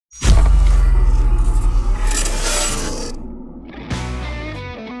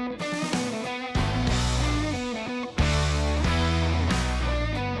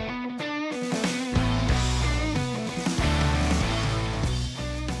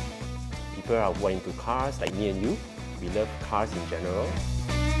people who are into cars like me and you. We love cars in general.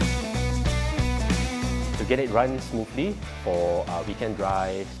 To get it run smoothly for weekend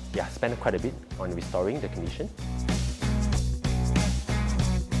drives, spend quite a bit on restoring the condition.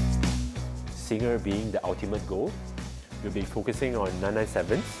 Singer being the ultimate goal, we'll be focusing on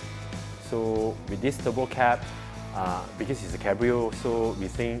 997s. So with this turbo cab, because it's a Cabrio, so we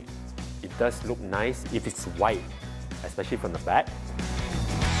think it does look nice if it's wide, especially from the back.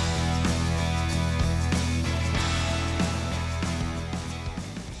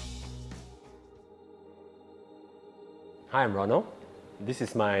 Hi, I'm Ronald. This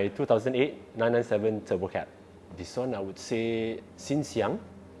is my 2008 997 turbo cab. This one I would say since young,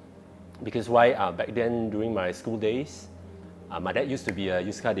 because why? Back then during my school days, my dad used to be a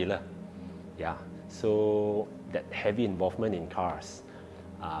used car dealer. So that heavy involvement in cars.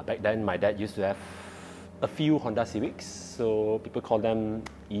 Back then my dad used to have a few Honda Civics, so people call them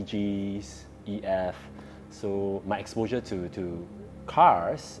EGs, EF. So my exposure to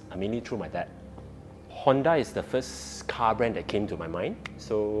cars are mainly through my dad. Honda is the first car brand that came to my mind.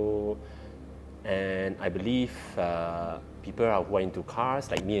 So, and I believe people who are into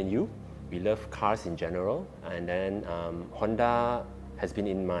cars like me and you, we love cars in general. And then Honda has been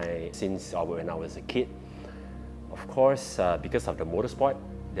in since when I was a kid. Of course, because of the motorsport,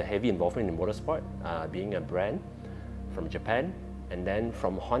 the heavy involvement in motorsport, being a brand from Japan. And then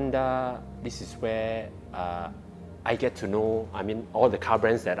from Honda, this is where I get to know, all the car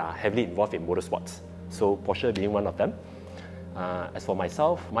brands that are heavily involved in motorsports. So Porsche being one of them. As for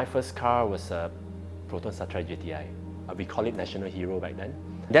myself, my first car was a Proton Satria GTi. We call it National Hero back then.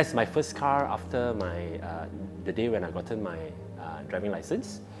 That's my first car after the day when I gotten my driving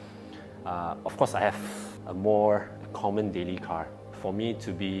license. Of course, I have a more common daily car. For me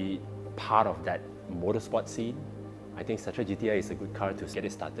to be part of that motorsport scene, I think Satria GTi is a good car to get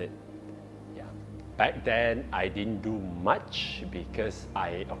it started. Back then, I didn't do much because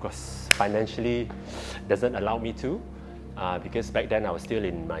of course, financially doesn't allow me to. Because back then I was still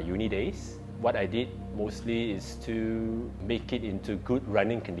in my uni days. What I did mostly is to make it into good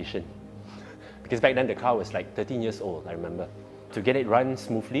running condition. Because back then the car was like 13 years old, I remember. To get it run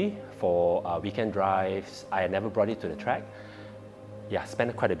smoothly for weekend drives, I never brought it to the track.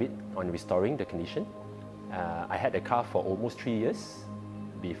 Spent quite a bit on restoring the condition. I had the car for almost 3 years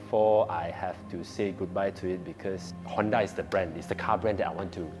before I have to say goodbye to it, because Honda is the brand, it's the car brand that I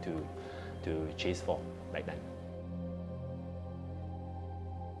want to chase for back then.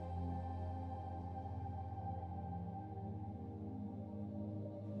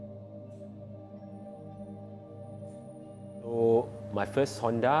 So my first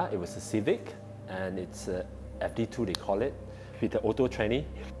Honda, it was a Civic, and it's a FD2 they call it, with the auto tranny.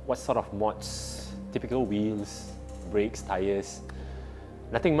 What sort of mods? Typical wheels, brakes, tires.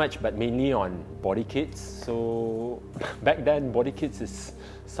 Nothing much, but mainly on body kits. So back then, body kits is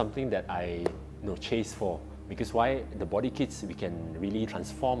something that I chase for. Because why? The body kits, we can really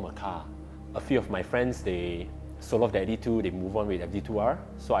transform a car. A few of my friends, they sold off the FD2, they move on with FD2R.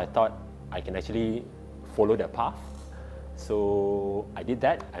 So I thought I can actually follow their path. So I did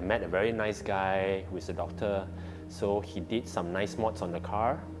that. I met a very nice guy who is a doctor. So he did some nice mods on the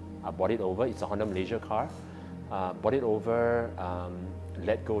car. I bought it over. It's a Honda Malaysia car. Bought it over,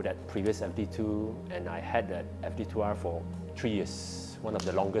 let go that previous FD2, and I had that FD2R for 3 years. One of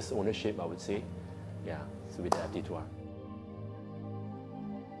the longest ownership, I would say. So with the FD2R.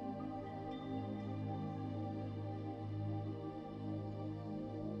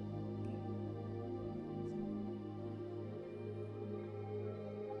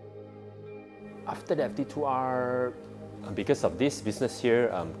 After the FD2R, because of this business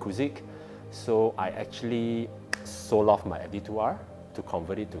here, Kuzig, so I actually sold off my FD2R to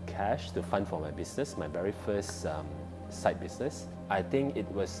convert it to cash to fund for my business, my very first side business. I think it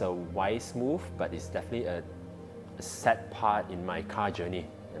was a wise move, but it's definitely a sad part in my car journey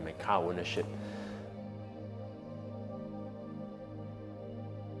and my car ownership.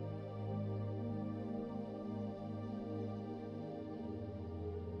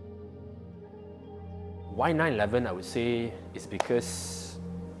 Why 911, I would say, is because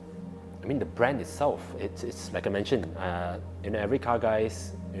the brand itself, it's like I mentioned, every car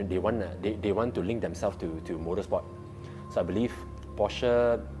guys, they want to link themselves to motorsport. So I believe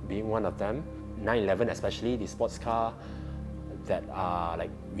Porsche being one of them, 911 especially, the sports car that are like,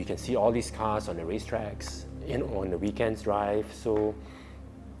 we can see all these cars on the racetracks, on the weekends drive. So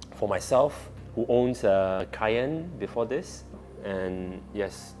for myself, who owns a Cayenne before this, and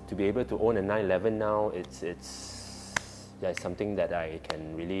yes, to be able to own a 911 now, it's something that I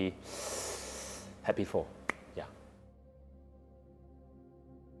can really happy for.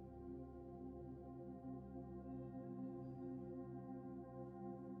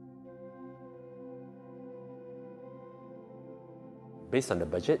 Based on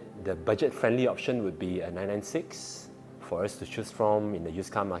the budget-friendly option would be a 996 for us to choose from in the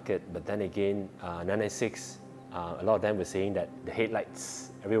used car market. But then again, 996, a lot of them were saying that the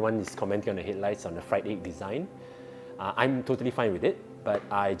headlights, everyone is commenting on the headlights on the fried egg design. I'm totally fine with it, but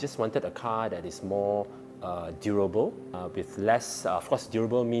I just wanted a car that is more durable, with less, of course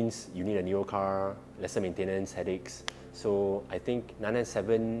durable means you need a newer car, lesser maintenance, headaches. So I think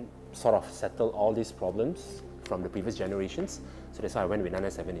 997 sort of settled all these problems from the previous generations. So that's why I went with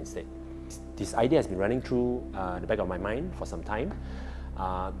 997 instead. This idea has been running through the back of my mind for some time,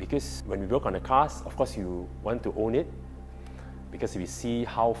 because when we work on the cars, of course you want to own it, because we see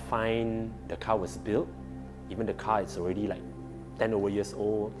how fine the car was built. Even the car is already like 10 over years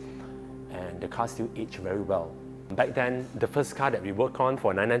old, and the car still aged very well. Back then, the first car that we worked on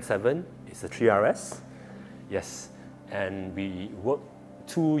for 997 is the 3RS. Yes, and we worked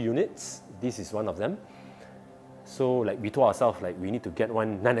 2 units. This is one of them. So like we told ourselves, like we need to get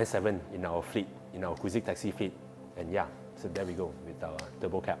one 997 in our fleet, in our Kuzig taxi fleet. And yeah, so there we go with our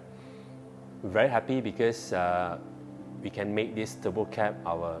turbo cab. We're very happy because we can make this turbo cab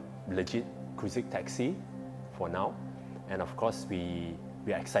our legit Kuzig taxi for now. And of course, we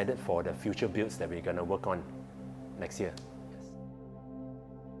are excited for the future builds that we're going to work on next year.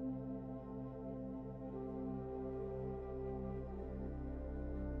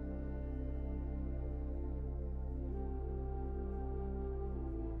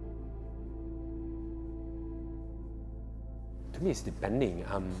 To me, it's depending.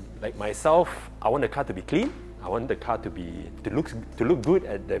 Like myself, I want the car to be clean. I want the car to look good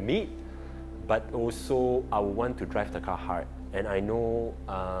at the meet, but also I want to drive the car hard. And I know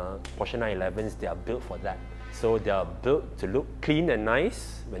Porsche 911s, they are built for that. So they are built to look clean and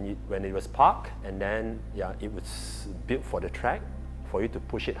nice when it was parked, and then yeah, it was built for the track, for you to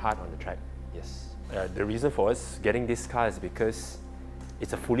push it hard on the track. Yes. The reason for us getting this car is because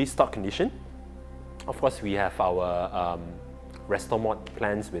it's a fully stock condition. Of course, we have our Resto Mod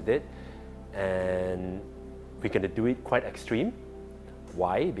plans with it, and we're going to do it quite extreme.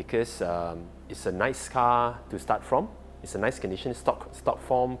 Why? Because it's a nice car to start from. It's a nice condition, stock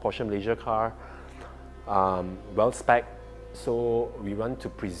form, Porsche Malaysia car, well spec. So we want to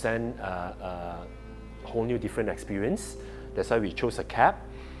present a whole new different experience. That's why we chose a cab.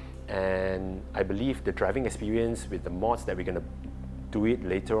 And I believe the driving experience with the mods that we're going to do it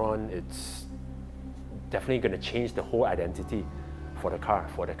later on, it's definitely going to change the whole identity for the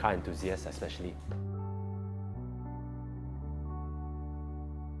car enthusiasts especially.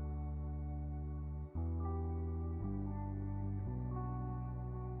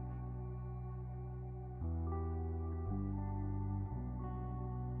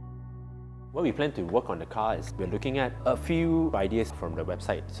 What we plan to work on the car is we're looking at a few ideas from the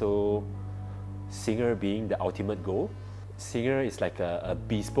website. So Singer being the ultimate goal. Singer is like a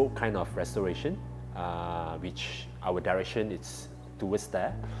bespoke kind of restoration, which our direction is towards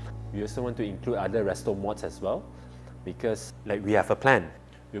there. We also want to include other resto mods as well, because like we have a plan.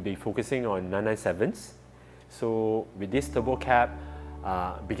 We'll be focusing on 997s. So with this turbo cab,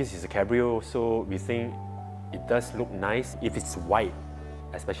 because it's a Cabrio, so we think it does look nice if it's wide,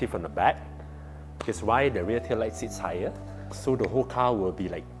 especially from the back. Because why? The rear tail light sits higher, so the whole car will be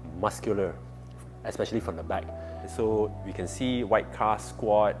like muscular, especially from the back. So we can see wide car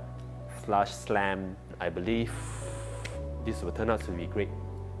squat, flush, slam. I believe this will turn out to be great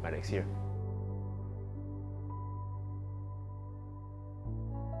by next year.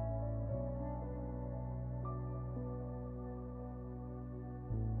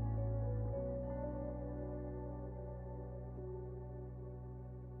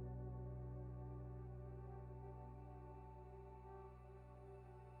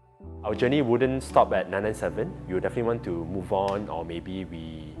 Our journey wouldn't stop at 997. We would definitely want to move on, or maybe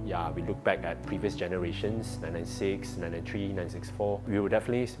we look back at previous generations, 996, 993, 964.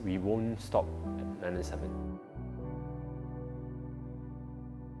 We won't stop at 997.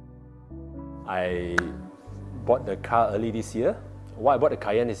 I bought the car early this year. Why I bought the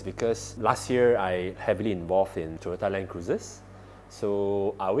Cayenne is because last year I heavily involved in Toyota Land Cruisers.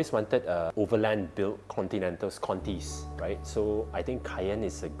 So I always wanted overland built Continentals, Contis, right? So I think Cayenne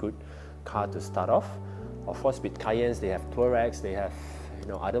is a good car to start off. Of course, with Cayennes, they have Touaregs, they have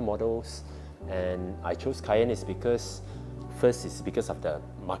other models, and I chose Cayenne is because first is because of the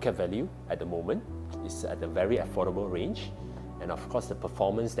market value at the moment. It's at a very affordable range, and of course the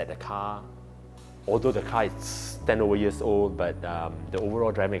performance that the car, although the car is 10 over years old, but the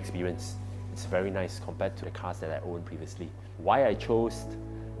overall driving experience, it's very nice compared to the cars that I owned previously. Why I chose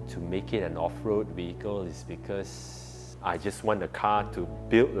to make it an off-road vehicle is because I just want the car to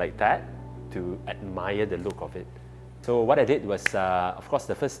build like that, to admire the look of it. So what I did was, of course,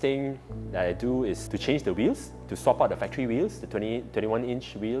 the first thing that I do is to change the wheels, to swap out the factory wheels, the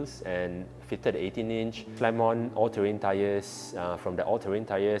 21-inch wheels, and fitted the 18-inch. Slam on all-terrain tires. From the all-terrain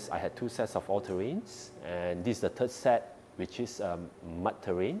tires, I had 2 sets of all-terrains, and this is the 3rd set, which is mud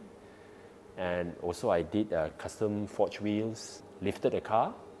terrain. And also I did custom forged wheels, lifted the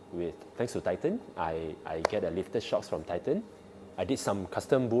car with, thanks to Titan, I get a lifted shocks from Titan. I did some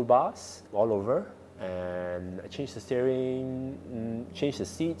custom bull bars all over, and I changed the steering, changed the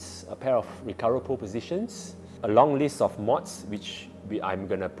seats, a pair of Recaro pole positions, a long list of mods which I'm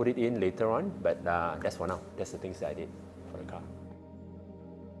gonna put it in later on, but that's for now. That's the things that I did for the car.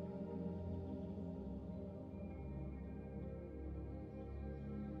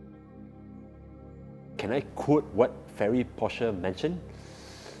 Can I quote what Ferry Porsche mentioned?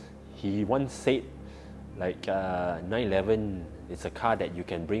 He once said, like, 911 is a car that you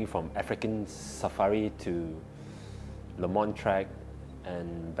can bring from African safari to Le Mans track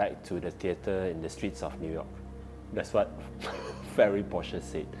and back to the theater in the streets of New York. That's what Ferry Porsche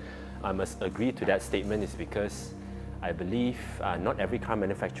said. I must agree to that statement is because I believe not every car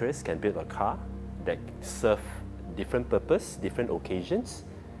manufacturers can build a car that serve different purpose, different occasions,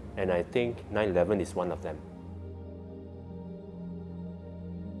 and I think 911 is one of them.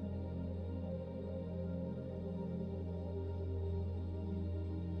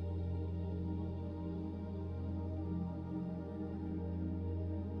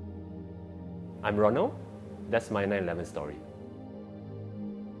 I'm Ronald. That's my 911 story.